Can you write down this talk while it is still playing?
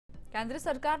केन्द्र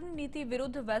सरकारनी नीति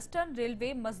विरुद्ध वेस्टर्न रेलवे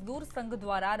मजदूर संघ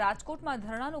द्वारा राजकोट में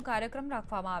धरणाનો कार्यक्रम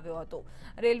રાખવામાં આવ્યો હતો।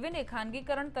 રેલવેને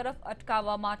ખાનગીકરણ તરફ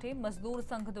અટકાવવા માટે મજદૂર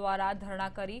સંઘ દ્વારા ધરણા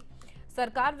કરી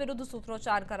સરકાર વિરુદ્ધ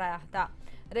સૂત્રોચ્ચાર કરાયા હતા।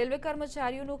 રેલવે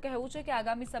કર્મચારીઓનું કહેવું છે કે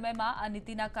આગામી સમયમાં આ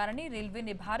નીતિના કારણે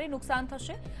રેલવેને ભારે નુકસાન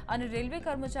થશે અને રેલવે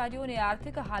કર્મચારીઓને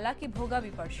આર્થિક હાલાકી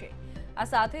ભોગવવી પડશે। આ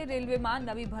સાથે રેલવેમાં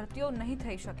નવી ભરતીઓ નહીં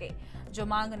થઈ શકે। જો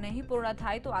માંગ નહીં પૂર્ણ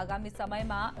થાય તો આગામી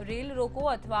સમયમાં રેલ રોકો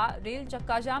અથવા રેલ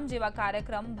ચક્કાજામ જેવા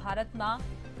કાર્યક્રમ ભારતમાં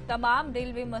તમામ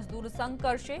રેલવે મજદૂર સંઘ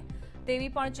કરશે તેવી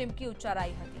પણ ચીમકી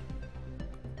ઉચ્ચારાઈ હતી।